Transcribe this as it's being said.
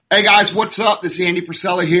Hey guys, what's up? This is Andy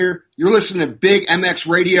Frisella here. You're listening to Big MX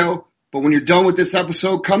Radio, but when you're done with this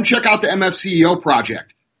episode, come check out the MFCEO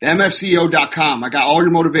project, the MFCEO.com. I got all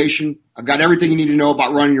your motivation. I've got everything you need to know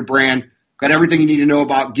about running your brand. I've got everything you need to know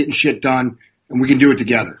about getting shit done, and we can do it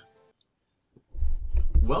together.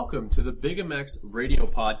 Welcome to the Big MX Radio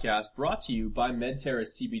podcast brought to you by Medterra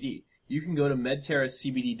CBD. You can go to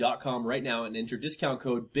medterracbd.com right now and enter discount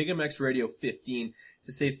code BigMXRadio15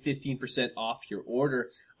 to save 15% off your order.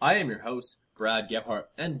 I am your host, Brad Gebhart,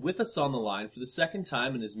 and with us on the line for the second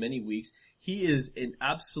time in as many weeks, he is an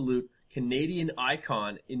absolute Canadian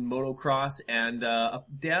icon in motocross and a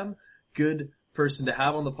damn good person to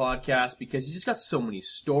have on the podcast because he's just got so many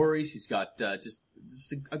stories. He's got just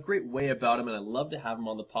a great way about him, and I love to have him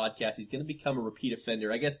on the podcast. He's going to become a repeat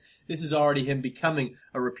offender. I guess this is already him becoming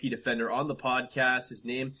a repeat offender on the podcast. His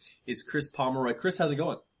name is Chris Pomeroy. Chris, how's it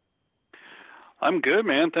going? I'm good,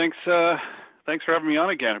 man. Thanks for having me on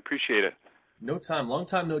again. Appreciate it. No time. Long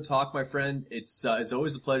time no talk, my friend. It's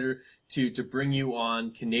always a pleasure to bring you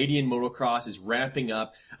on. Canadian motocross is ramping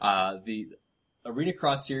up. The Arena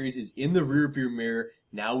Cross Series is in the rearview mirror.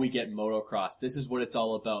 Now we get motocross. This is what it's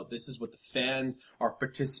all about. This is what the fans are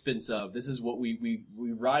participants of. This is what we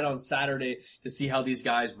ride on Saturday to see how these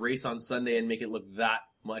guys race on Sunday and make it look that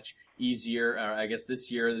much easier. I guess this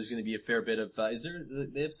year there's going to be a fair bit of.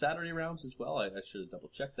 They have Saturday rounds as well? I should have double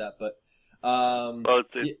checked that, but. It's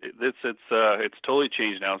totally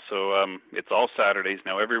changed now. So it's all Saturdays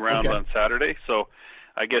now. Every round on Saturday. So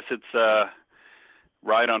I guess it's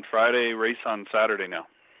ride on Friday, race on Saturday now.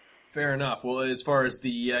 Fair enough. Well, as far as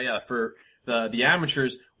for the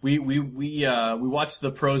amateurs, we watch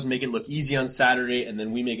the pros make it look easy on Saturday, and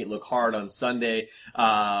then we make it look hard on Sunday.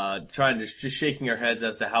 Trying to just shaking our heads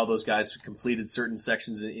as to how those guys completed certain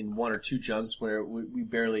sections in one or two jumps where we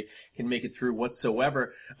barely can make it through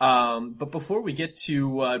whatsoever. But before we get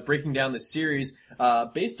to breaking down the series,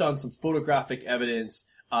 based on some photographic evidence,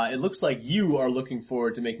 it looks like you are looking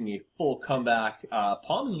forward to making a full comeback.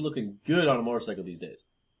 Palms is looking good on a motorcycle these days.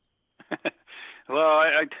 Well,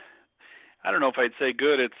 I don't know if I'd say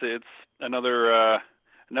good. It's another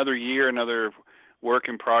year, another work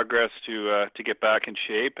in progress to get back in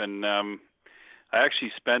shape. And I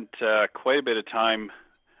actually spent quite a bit of time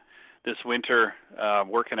this winter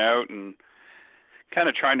working out and kind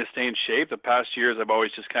of trying to stay in shape. The past years, I've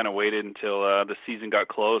always just kind of waited until the season got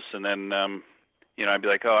close, and then I'd be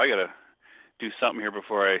like, oh, I gotta do something here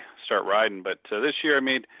before I start riding. But this year, I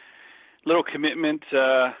made a little commitment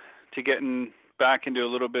to getting back into a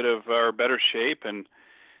little bit of our better shape, and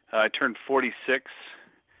I turned 46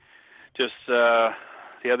 just the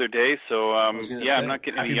other day. So I'm not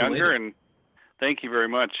getting any younger, and thank you very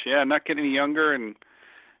much. Yeah, I'm not getting any younger, and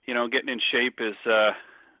getting in shape is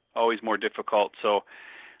always more difficult. So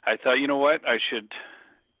I thought, you know what, I should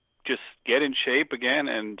just get in shape again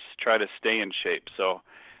and try to stay in shape. So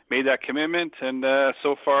made that commitment, and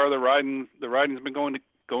so far the riding's been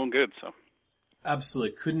going good. So.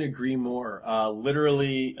 Absolutely. Couldn't agree more.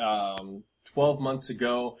 Literally, 12 months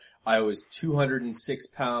ago, I was 206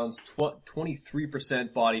 pounds,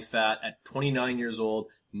 23% body fat at 29 years old.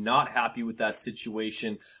 Not happy with that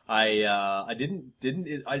situation. I didn't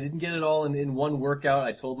get it all in one workout.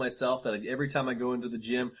 I told myself that every time I go into the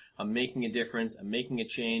gym, I'm making a difference. I'm making a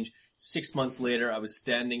change. 6 months later, I was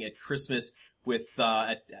standing at Christmas with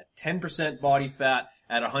at 10% body fat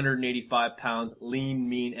at 185 pounds, lean,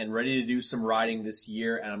 mean, and ready to do some riding this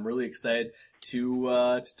year. And I'm really excited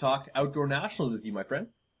to talk outdoor nationals with you, my friend.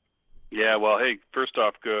 Yeah, well, hey, first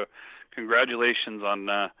off, congratulations on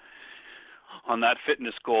that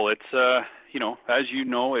fitness goal. It's as you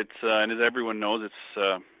know, it's and as everyone knows, it's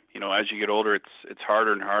as you get older, it's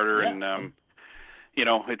harder and harder, and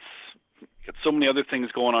it's got so many other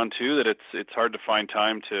things going on too that it's hard to find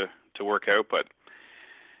time to work out. But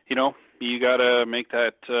you gotta make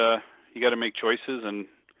that. You gotta make choices, and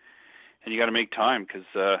you gotta make time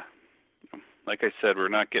because, like I said, we're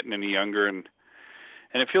not getting any younger, and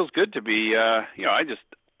it feels good to be. I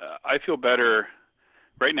feel better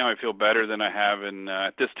right now. I feel better than I have in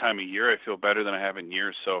at this time of year. I feel better than I have in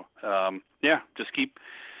years. So just keep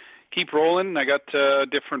rolling. I got a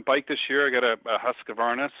different bike this year. I got a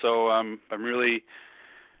Husqvarna, so I'm really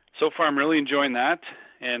enjoying that.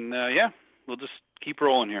 And we'll just keep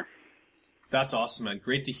rolling here. That's awesome, man.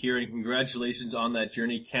 Great to hear, and congratulations on that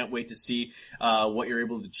journey. Can't wait to see what you're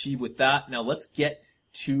able to achieve with that. Now let's get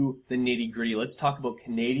to the nitty-gritty. Let's talk about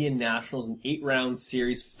Canadian Nationals, an 8-round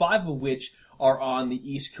series, 5 of which are on the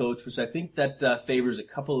East Coast, which I think that favors a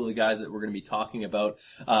couple of the guys that we're going to be talking about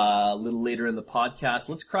a little later in the podcast.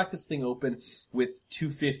 Let's crack this thing open with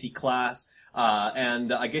 250 class.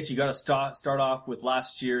 And I guess you got to start off with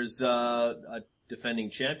last year's defending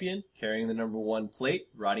champion, carrying the number 1 plate,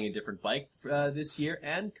 riding a different bike this year,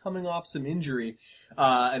 and coming off some injury.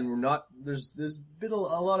 And there's been a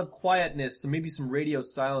lot of quietness, maybe some radio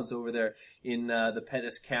silence over there in the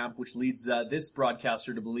Pettis camp, which leads this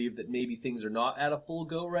broadcaster to believe that maybe things are not at a full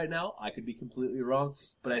go right now. I could be completely wrong,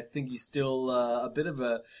 but I think he's still a bit of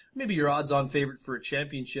maybe your odds-on favorite for a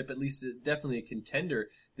championship, at least definitely a contender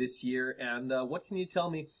this year. And what can you tell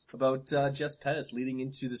me about Jess Pettis leading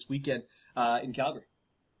into this weekend in Calgary?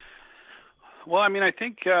 Well, I mean, I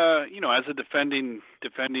think as a defending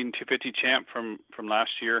 250 champ from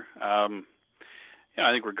last year,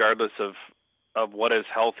 I think regardless of what his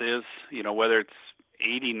health is, whether it's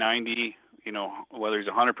 80, 90, whether he's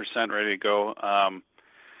 100% ready to go,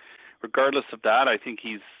 regardless of that, I think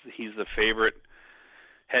he's the favorite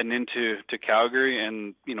heading into Calgary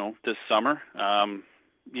and this summer. I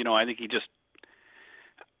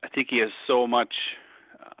think he has so much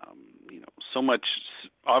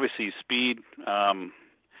obviously speed,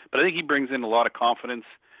 but I think he brings in a lot of confidence,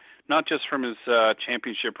 not just from his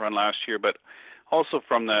championship run last year, but also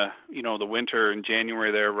from the winter in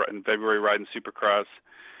January there in February riding Supercross.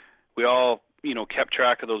 We all kept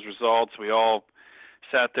track of those results. We all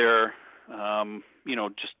sat there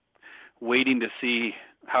just waiting to see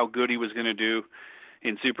how good he was going to do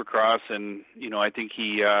in Supercross, and I think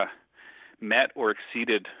he met or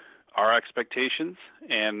exceeded our expectations,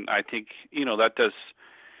 and I think that does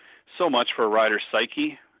so much for a rider's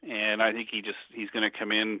psyche, and I think he's going to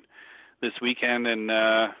come in this weekend, and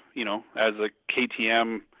as the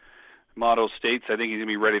KTM motto states, I think he's going to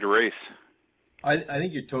be ready to race. I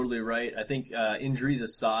think you're totally right. I think injuries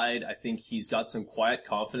aside, I think he's got some quiet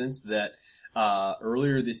confidence that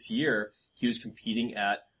earlier this year he was competing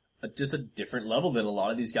at just a different level than a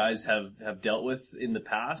lot of these guys have dealt with in the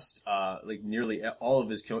past. Like nearly all of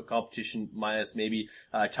his competition, minus maybe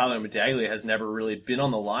Tyler Medaglia, has never really been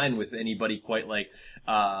on the line with anybody quite like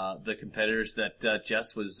the competitors that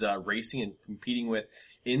Jess was racing and competing with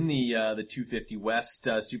in the 250 West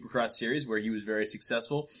Supercross Series, where he was very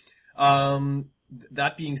successful.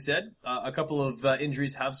 That being said, a couple of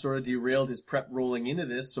injuries have sort of derailed his prep rolling into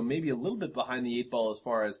this, so maybe a little bit behind the 8 ball as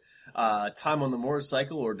far as time on the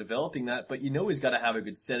motorcycle or developing that, but he's got to have a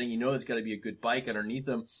good setting. There's got to be a good bike underneath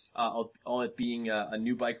him, all it being a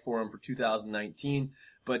new bike for him for 2019.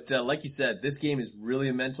 But like you said, this game is really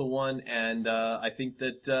a mental one, and I think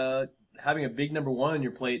that having a big number 1 on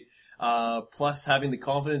your plate, plus having the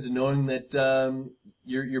confidence and knowing that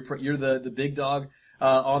you're the big dog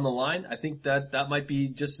on the line, I think that might be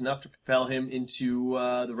just enough to propel him into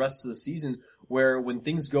the rest of the season, where when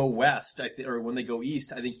things go west, or when they go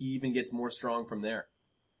east, I think he even gets more strong from there.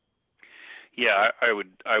 Yeah, I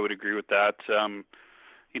would agree with that.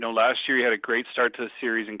 Last year he had a great start to the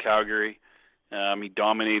series in Calgary. He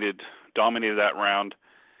dominated that round.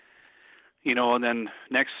 And then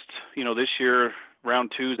next, this year,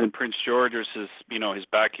 round 2 is in Prince George, is his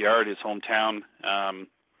backyard, his hometown.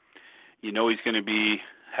 He's going to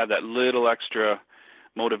have that little extra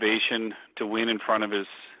motivation to win in front of his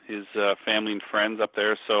family and friends up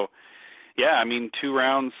there. So, yeah, I mean, 2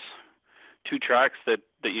 rounds, 2 tracks that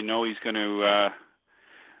he's going to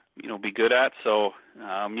be good at. So,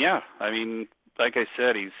 yeah, I mean, like I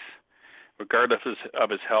said, he's regardless of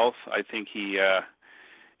his health, I think he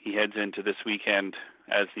heads into this weekend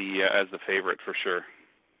as the favorite for sure.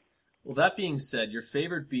 Well, that being said, your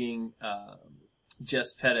favorite being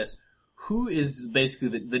Jess Pettis, who is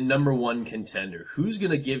basically the number 1 contender? Who's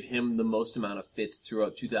going to give him the most amount of fits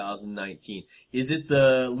throughout 2019? Is it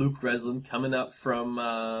the Luke Breslin coming up from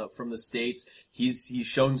the States? He's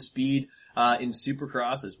shown speed in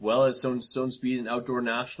Supercross, as well as shown speed in outdoor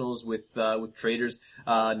nationals with Traders,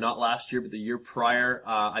 not last year, but the year prior.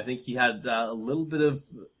 I think he had a little bit of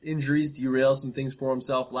injuries derail some things for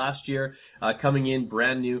himself last year, coming in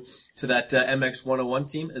brand new to that MX 101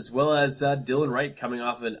 team, as well as Dylan Wright coming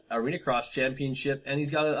off of an Arena Cross championship, and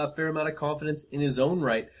he's got a fair amount of confidence in his own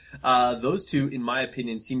right. Those two, in my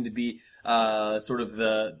opinion, seem to be sort of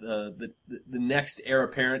the next heir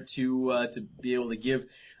apparent to be able to give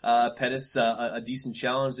Pettis a decent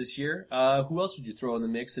challenge this year. Who else would you throw in the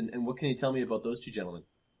mix, and what can you tell me about those two gentlemen?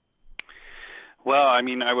 Well, I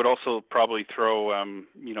mean, I would also probably throw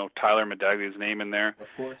Tyler Medaglia's name in there.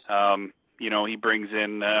 Of course. He brings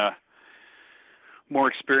in more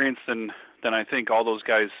experience than I think all those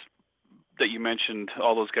guys that you mentioned,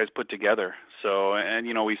 all those guys put together. So, and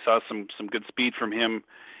we saw some good speed from him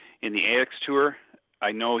in the AX Tour.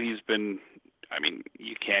 I know you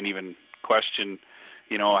can't even question,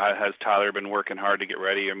 has Tyler been working hard to get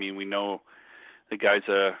ready? I mean, we know the guy's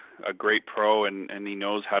a great pro, and he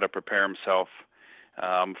knows how to prepare himself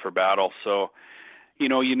for battle. So, you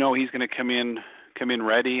know he's going to come in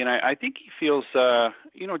ready, and I think he feels,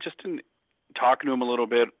 just in talking to him a little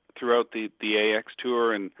bit throughout the AX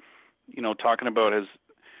Tour, and talking about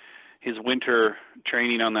his winter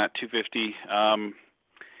training on that 250.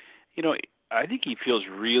 I think he feels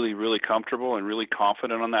really, really comfortable and really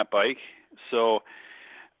confident on that bike. So,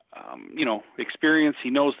 experience, he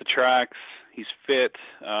knows the tracks, he's fit.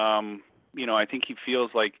 I think he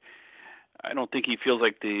feels like, I don't think he feels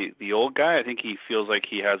like the old guy. I think he feels like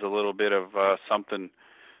he has a little bit of something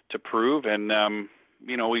to prove. And,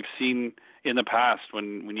 we've seen in the past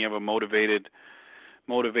when you have a motivated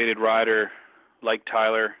rider like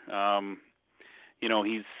Tyler,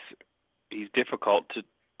 he's difficult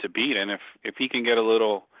to beat. And if he can get a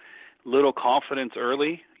little confidence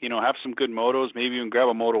early, have some good motos, maybe even grab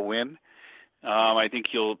a moto win, I think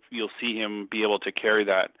you'll see him be able to carry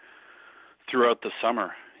that throughout the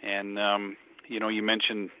summer. And you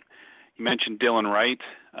mentioned Dylan Wright.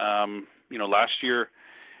 Last year,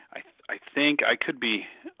 I think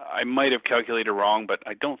I might have calculated wrong, but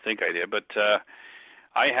I don't think I did. But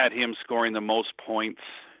I had him scoring the most points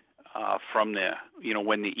from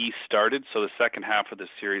when the East started. So the second half of the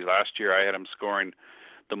series last year, I had him scoring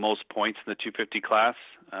the most points in the 250 class.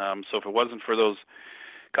 So if it wasn't for those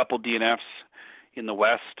couple DNFs in the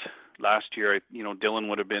West last year, Dylan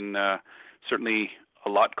would have been certainly a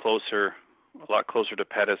lot closer to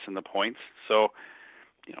Pettis in the points. So,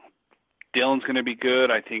 Dylan's going to be good.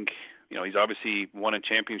 I think, he's obviously won a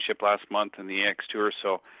championship last month in the AX Tour,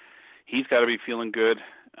 so he's got to be feeling good.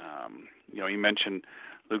 You mentioned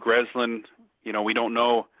Luke Reslin. We don't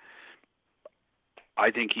know.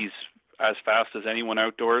 I think he's as fast as anyone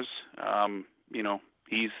outdoors.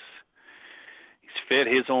 He's fit.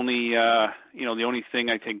 His only, the only thing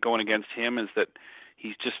I think going against him is that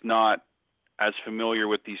he's just not as familiar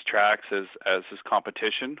with these tracks as his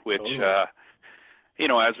competition, which, totally.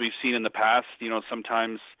 As we've seen in the past,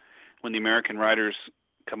 sometimes when the American riders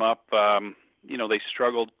come up, they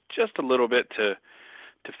struggle just a little bit to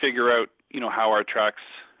figure out, how our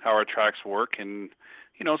tracks work. And,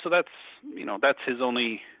 so that's his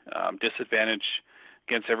only disadvantage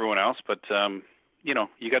against everyone else. But,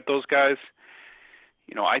 you got those guys.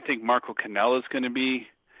 I think Marco Canella is going to be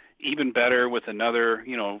even better with another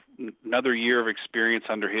year of experience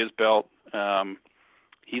under his belt.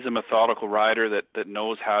 He's a methodical rider that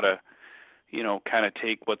knows how to, kind of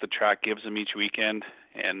take what the track gives him each weekend.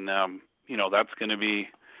 And, that's going to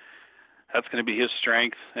be his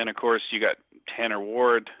strength. And of course you got Tanner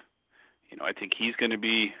Ward. I think he's going to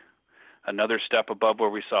be another step above where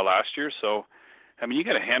we saw last year. So, you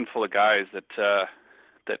got a handful of guys that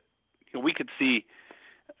we could see,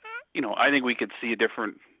 I think we could see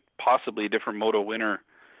possibly a different moto winner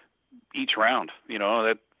each round.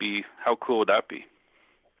 How cool would that be?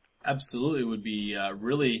 Absolutely, would be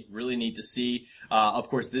really, really neat to see. Of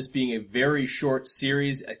course, this being a very short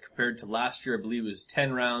series compared to last year, I believe it was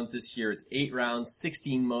 10 rounds. This year it's 8 rounds,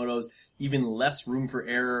 16 motos, even less room for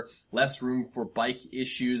error, less room for bike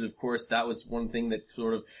issues. Of course, that was one thing that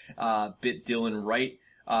sort of bit Dylan Wright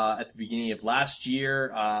at the beginning of last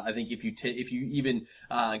year. I think if you even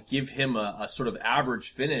give him a sort of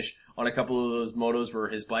average finish on a couple of those motos where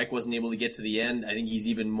his bike wasn't able to get to the end, I think he's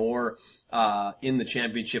even more in the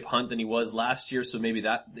championship hunt than he was last year. So maybe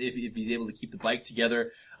that if he's able to keep the bike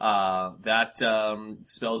together, that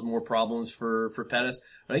spells more problems for Pettis.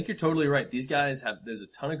 But I think you're totally right. These guys there's a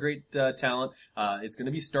ton of great talent. It's going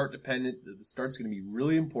to be start dependent. The start's going to be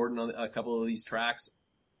really important on a couple of these tracks.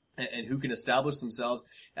 And who can establish themselves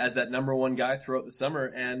as that number one guy throughout the summer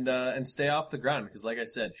and stay off the ground. Because like I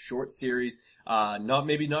said, short series, not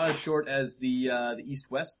as short as the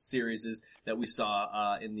East-West series is that we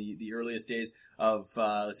saw in the earliest days of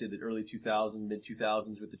let's say the early 2000s, mid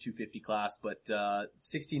 2000s with the 250 class, but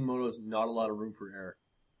 16 motos, not a lot of room for error.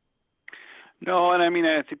 No, and I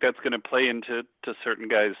think that's going to play into certain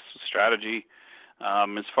guys' strategy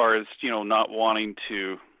as far as not wanting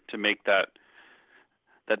to make that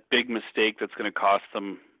big mistake that's going to cost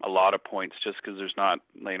them a lot of points just because there's not,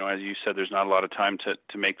 as you said, there's not a lot of time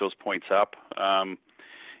to make those points up.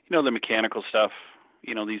 The mechanical stuff,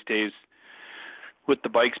 these days with the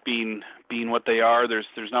bikes being what they are,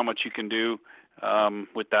 there's not much you can do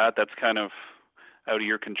with that. That's kind of out of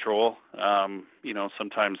your control.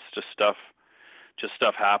 Sometimes just stuff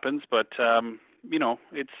happens, but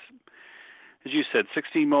it's, as you said,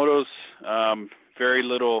 16 motos, very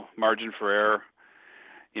little margin for error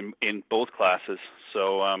in both classes.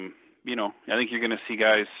 So, I think you're going to see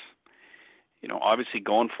guys, obviously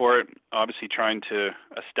going for it, obviously trying to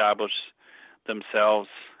establish themselves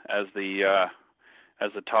as the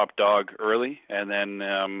top dog early, and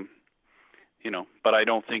then but I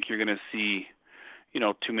don't think you're going to see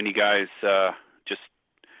too many guys just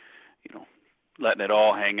letting it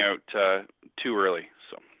all hang out too early.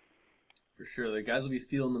 So for sure, the guys will be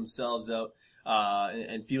feeling themselves out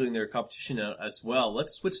and feeling their competition out as well.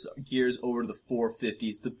 Let's switch gears over to the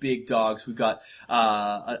 450s, the big dogs. We've got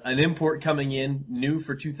an import coming in, new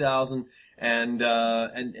for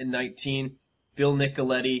 2019. Phil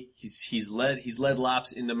Nicoletti, he's led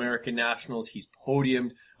laps in American Nationals. He's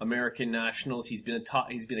podiumed American Nationals. He's been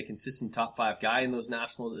a consistent top 5 guy in those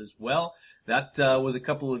Nationals as well. That was a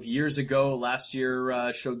couple of years ago. Last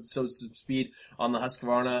year showed some speed on the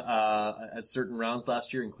Husqvarna at certain rounds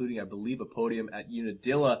last year, including I believe a podium at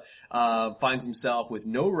Unadilla. Finds himself with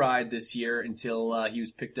no ride this year until he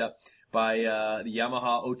was picked up by the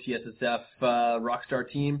Yamaha OTSSF Rockstar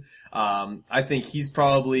team. I think he's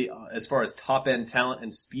probably, as far as top-end talent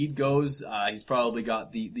and speed goes, he's probably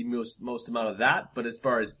got the most amount of that. But as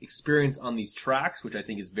far as experience on these tracks, which I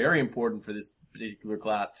think is very important for this particular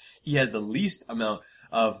class, he has the least amount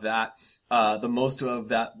of that. The most of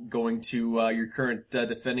that going to your current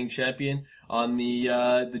defending champion on the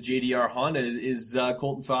JDR Honda is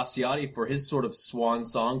Colton Fasciotti for his sort of swan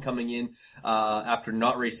song coming in after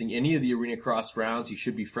not racing any of the Arena Cross rounds. He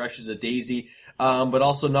should be fresh as a daisy, but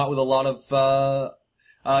also not with a lot of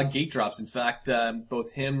gate drops. In fact,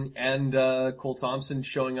 both him and Cole Thompson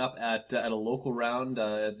showing up at a local round,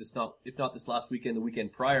 if not this last weekend, the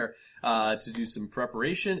weekend prior, to do some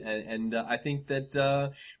preparation. And I think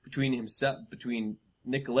that between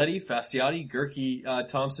Nicoletti, Fasciotti, Gerke,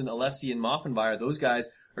 Thompson, Alessi, and Moffenbauer, those guys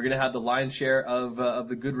are going to have the lion's share of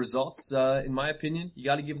the good results. In my opinion, you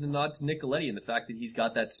got to give the nod to Nicoletti and the fact that he's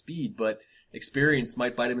got that speed, but experience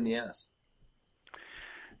might bite him in the ass.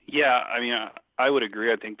 Yeah, I mean, I would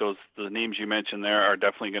agree. I think the names you mentioned there are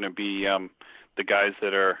definitely going to be the guys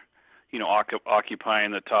that are,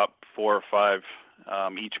 occupying the top 4 or 5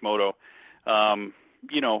 each moto.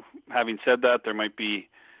 Having said that, there might be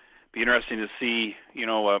interesting to see,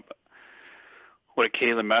 what a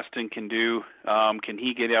Caleb Meston can do. Can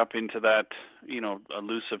he get up into that,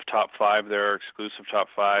 elusive top 5 there, exclusive top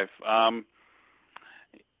 5? I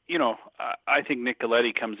think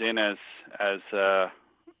Nicoletti comes in as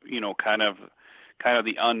kind of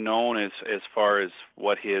the unknown as far as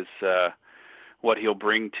what he'll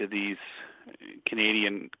bring to these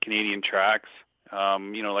Canadian tracks.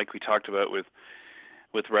 Like we talked about with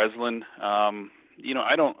Reslin.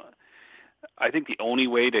 I think the only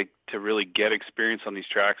way to really get experience on these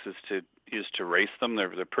tracks is to race them.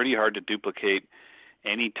 They're pretty hard to duplicate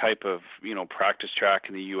any type of practice track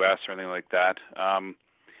in the U.S. or anything like that.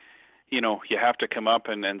 You have to come up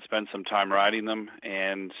and spend some time riding them,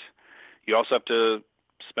 and you also have to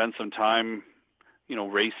spend some time,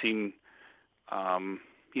 racing,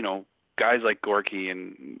 guys like Gorky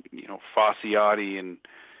and, Fasciotti and,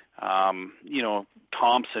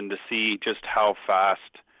 Thompson, to see just how fast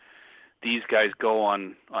these guys go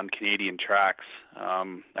on Canadian tracks.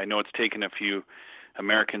 I know it's taken a few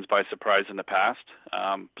Americans by surprise in the past.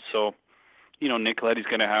 So, Nicoletti's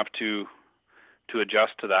going to have to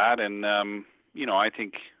adjust to that. And, I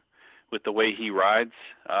think with the way he rides,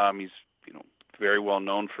 he's, very well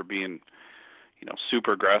known for being,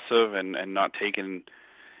 super aggressive and not taking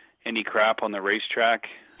any crap on the racetrack.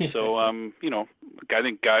 So, I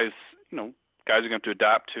think guys are going to have to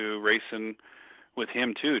adapt to racing with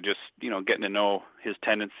him too, just, getting to know his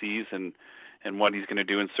tendencies and what he's going to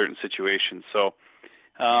do in certain situations. So,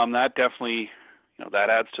 that definitely, that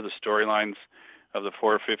adds to the storylines of the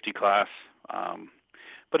 450 class.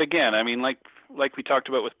 But again, I mean, like we talked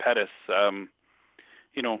about with Pettis,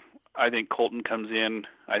 I think Colton comes in.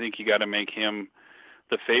 I think you got to make him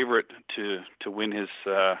the favorite to win his,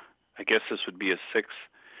 I guess this would be his 6th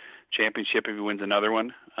championship if he wins another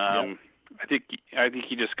one. I think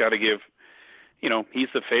you just got to give, he's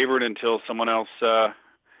the favorite until someone else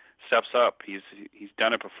steps up. He's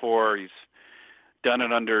done it before. He's done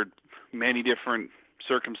it under many different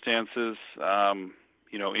circumstances.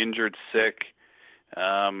 Injured, sick.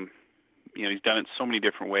 He's done it so many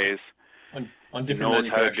different ways. On different he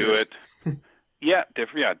knows how to do it. Yeah,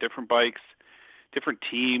 different bikes, different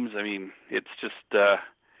teams. I mean, it's just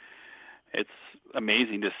it's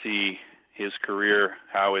amazing to see his career,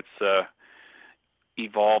 how it's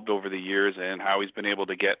evolved over the years, and how he's been able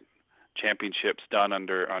to get championships done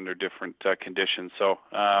under different conditions. So,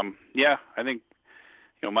 I think,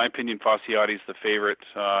 in my opinion, Fasciotti's the favorite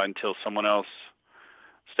until someone else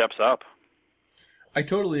steps up. I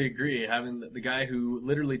totally agree. Having the guy who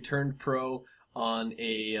literally turned pro on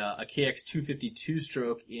a KX 252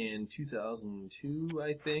 stroke in 2002,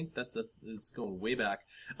 I think. It's going way back.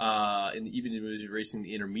 And even he was racing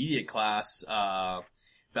the intermediate class,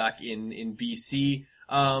 back in BC.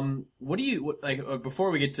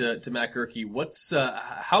 Before we get to Matt Goerke,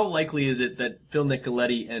 how likely is it that Phil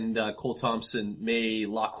Nicoletti and Cole Thompson may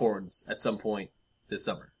lock horns at some point this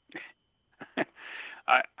summer?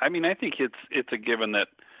 I mean, I think it's a given that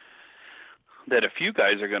a few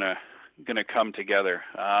guys are gonna come together.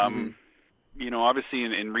 Obviously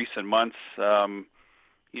in recent months,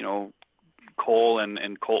 Cole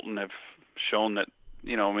and Colton have shown that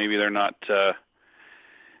maybe they're not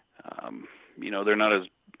they're not as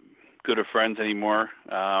good of friends anymore.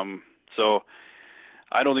 So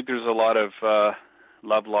I don't think there's a lot of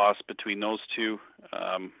love lost between those two.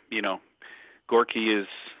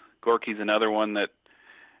 Goerke's another one that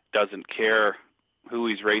doesn't care who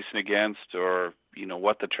he's racing against or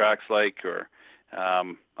what the track's like. Or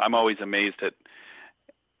I'm always amazed at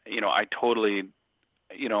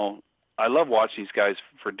I love watching these guys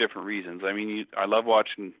for different reasons. I mean, I love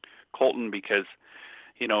watching Colton because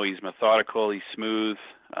he's methodical, he's smooth.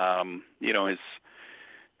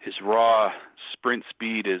 His raw sprint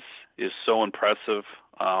speed is so impressive.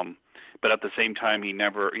 But at the same time, he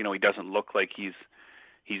never, he doesn't look like he's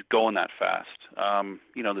going that fast.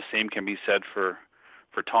 The same can be said for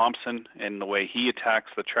Thompson and the way he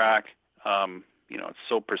attacks the track. It's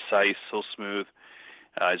so precise, so smooth.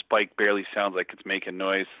 His bike barely sounds like it's making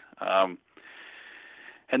noise.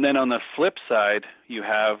 And then on the flip side, you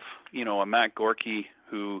have, a Matt Goerke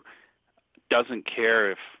who doesn't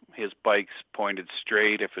care if his bike's pointed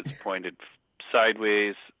straight, if it's pointed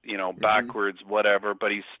sideways, backwards, whatever,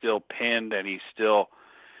 but he's still pinned and he's still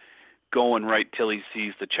going right till he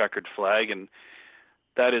sees the checkered flag. And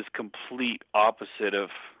that is complete opposite of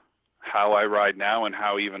how I ride now and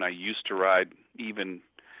how even I used to ride even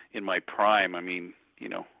in my prime. I mean,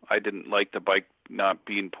 I didn't like the bike not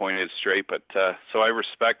being pointed straight, but so I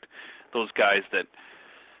respect those guys that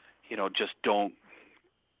just don't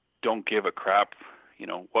give a crap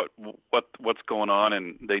what's going on,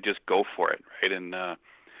 and they just go for it, right? And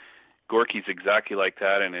Goerke's exactly like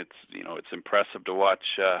that, and it's impressive to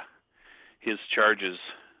watch his charges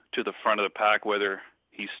to the front of the pack, whether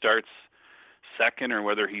he starts second or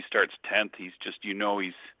whether he starts 10th. He's just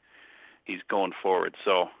he's going forward.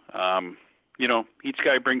 So each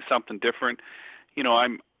guy brings something different.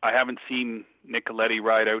 I haven't seen Nicoletti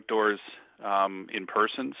ride outdoors in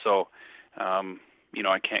person, so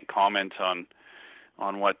I can't comment on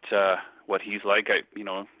what he's like.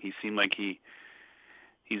 He seemed like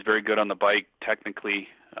he's very good on the bike technically.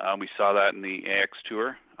 We saw that in the AX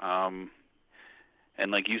Tour, and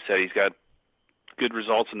like you said, he's got good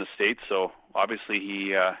results in the States. So obviously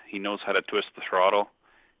he knows how to twist the throttle,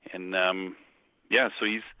 and so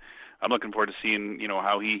I'm looking forward to seeing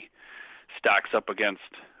how he stacks up against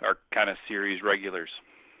our kind of series regulars.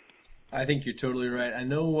 I think you're totally right. I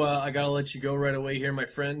know I gotta let you go right away here, my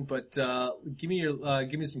friend, but give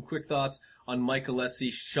me some quick thoughts on Mike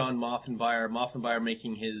Alessi, Sean Moffenbauer. Moffenbauer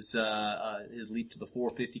making his leap to the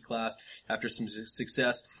 450 class after some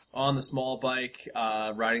success on the small bike,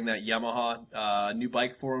 riding that Yamaha new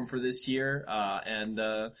bike for him for this year, and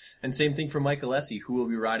same thing for Mike Alessi, who will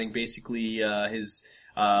be riding basically his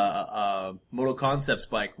Moto Concepts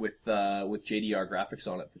bike with JDR graphics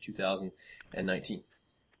on it for 2019.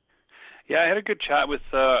 Yeah, I had a good chat with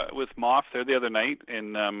Moff there the other night,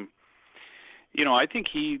 and I think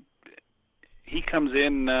he comes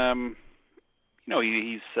in.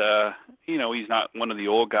 He's not one of the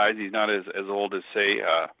old guys. He's not as old as say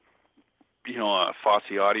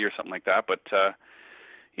Fossiotti or something like that. But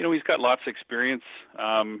he's got lots of experience.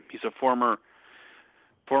 He's a former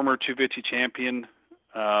 250 champion,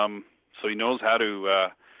 so he knows how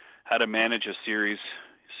to manage a series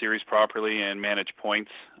properly and manage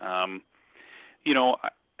points.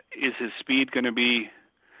 Is his speed going to be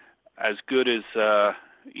as good as,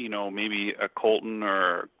 maybe a Colton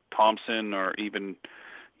or Thompson or even,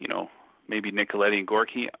 maybe Nicoletti and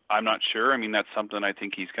Goerke? I'm not sure. I mean, that's something I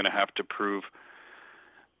think he's going to have to prove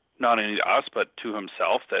not only to us, but to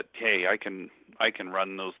himself that, hey, I can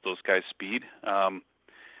run those guys' speed.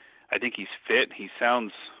 I think he's fit. He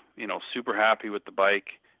sounds, super happy with the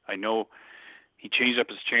bike. I know he changed up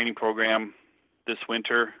his training program this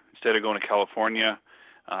winter. Instead of going to California,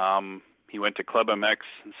 he went to Club MX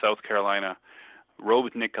in South Carolina, rode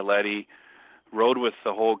with Nicoletti, rode with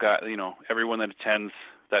the whole guy, everyone that attends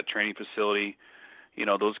that training facility.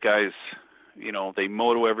 Those guys, they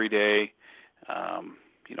moto every day.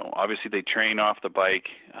 Obviously they train off the bike.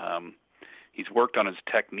 He's worked on his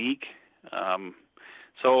technique.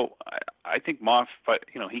 So I think Moff,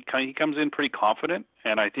 he comes in pretty confident,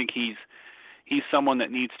 and I think he's someone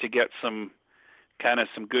that needs to get some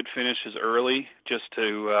good finishes early, just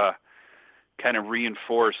to kind of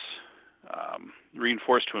reinforce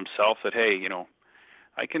to himself that, hey,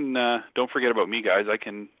 I can, don't forget about me, guys. I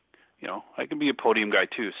can be a podium guy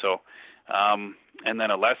too. So, and then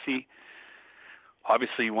Alessi,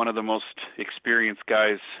 obviously one of the most experienced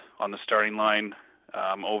guys on the starting line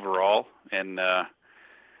overall, and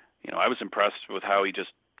I was impressed with how he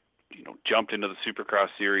just jumped into the Supercross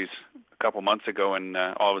series a couple months ago, and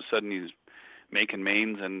all of a sudden he's making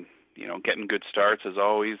mains and getting good starts as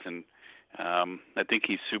always, and I think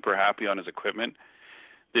he's super happy on his equipment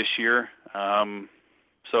this year.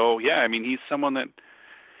 So yeah, I mean, he's someone that,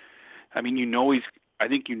 I mean, I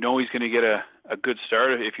think he's going to get a good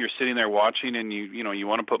start. If you're sitting there watching and you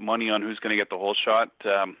want to put money on who's going to get the whole shot,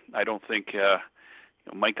 I don't think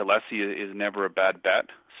Mike Alessi is never a bad bet.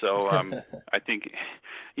 So I think,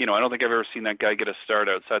 I don't think I've ever seen that guy get a start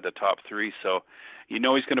outside the top three. So he's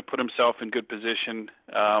going to put himself in good position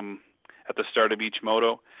at the start of each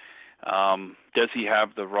moto. Does he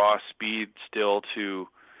have the raw speed still to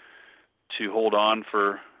hold on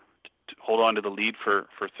to the lead for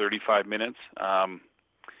 35 minutes? I'm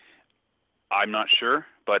not sure,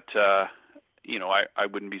 but I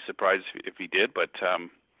wouldn't be surprised if he did. But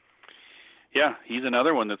yeah, he's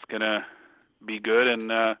another one that's going to be good. And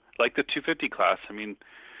like the 250 class, I mean,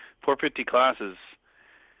 450 class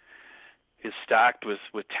is stacked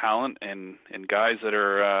with talent and guys that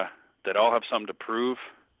are that all have something to prove.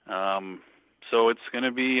 So it's going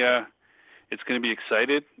to be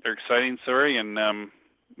exciting. And I'm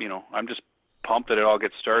just pumped that it all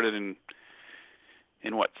gets started in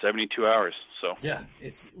 72 hours. So yeah,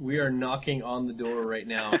 we are knocking on the door right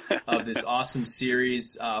now of this awesome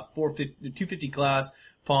series. 250 class.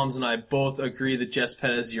 Palms and I both agree that Jess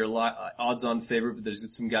Pettis is your odds-on favorite, but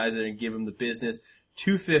there's some guys that are going to give him the business.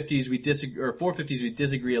 250s we disagree, or 450s we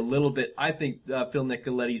disagree a little bit. I think Phil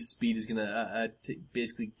Nicoletti's speed is going to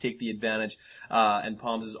basically take the advantage, and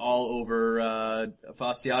Palms is all over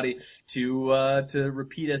Fasciati to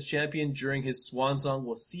repeat as champion during his swan song.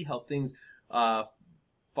 We'll see how things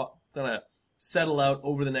gonna settle out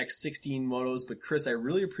over the next 16 motos. But Chris, I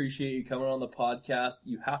really appreciate you coming on the podcast.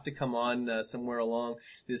 You have to come on somewhere along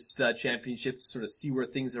this championship to sort of see where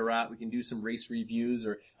things are at. We can do some race reviews,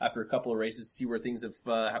 or after a couple of races, see where things have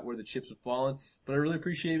where the chips have fallen. But I really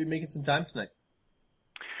appreciate you making some time tonight.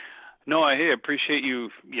 No, I appreciate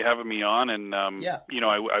you having me on, and yeah.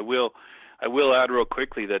 I will add real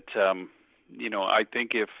quickly that I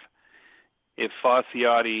think if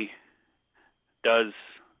Fasciati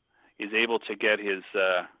is able to get his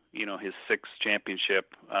his sixth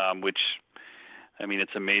championship, which, I mean,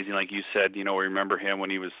 it's amazing. Like you said, we remember him when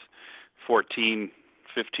he was 14,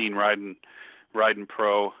 15 riding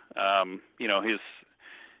pro.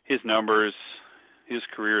 His numbers, his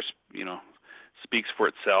career, speaks for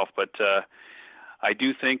itself. But I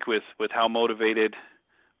do think with how motivated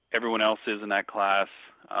everyone else is in that class,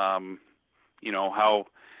 how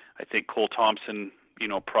I think Cole Thompson,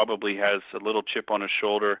 probably has a little chip on his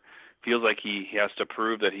shoulder. Feels like he has to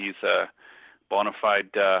prove that he's a bona fide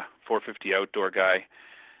 450 outdoor guy.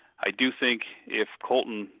 I do think if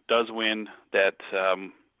Colton does win, that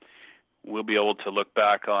we'll be able to look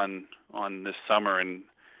back on this summer, and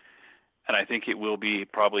I think it will be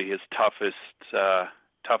probably his toughest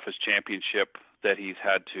championship that he's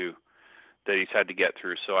had to get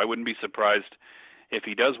through. So I wouldn't be surprised if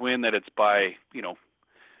he does win, that it's by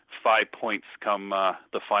 5 points come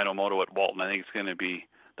the final moto at Walton. I think it's going to be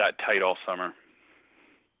that tight all summer.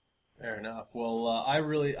 Fair enough. Well,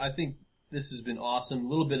 I think this has been awesome. A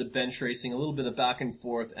little bit of bench racing, a little bit of back and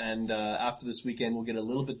forth, and after this weekend, we'll get a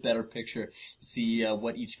little bit better picture to see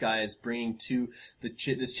what each guy is bringing to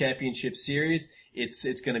this championship series.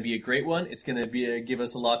 It's going to be a great one. It's going to give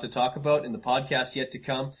us a lot to talk about in the podcast yet to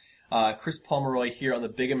come. Chris Pomeroy here on the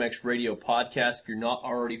Big MX Radio podcast. If you're not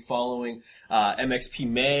already following MXP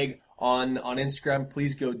Mag on Instagram,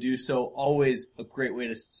 please go do so. Always a great way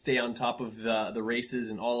to stay on top of the races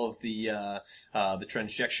and all of the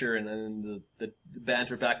conjecture and the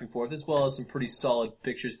banter back and forth, as well as some pretty solid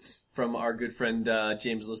pictures from our good friend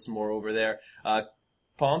James Lissamore over there.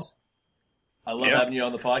 Palms, I love having you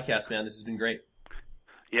on the podcast, man. This has been great.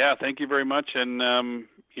 Yeah, thank you very much, and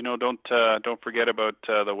don't forget about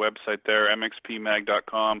the website there,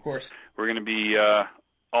 mxpmag.com. Of course, we're going to be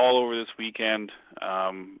all over this weekend.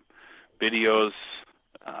 Videos,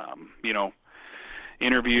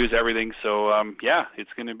 interviews, everything. So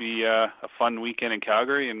it's going to be a fun weekend in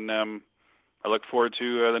Calgary, and I look forward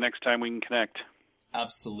to the next time we can connect.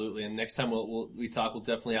 Absolutely. And next time we talk, we'll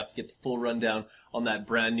definitely have to get the full rundown on that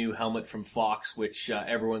brand new helmet from Fox, which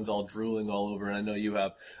everyone's all drooling all over. And I know you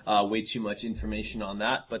have way too much information on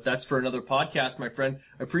that. But that's for another podcast, my friend.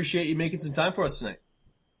 I appreciate you making some time for us tonight.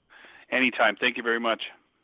 Anytime. Thank you very much.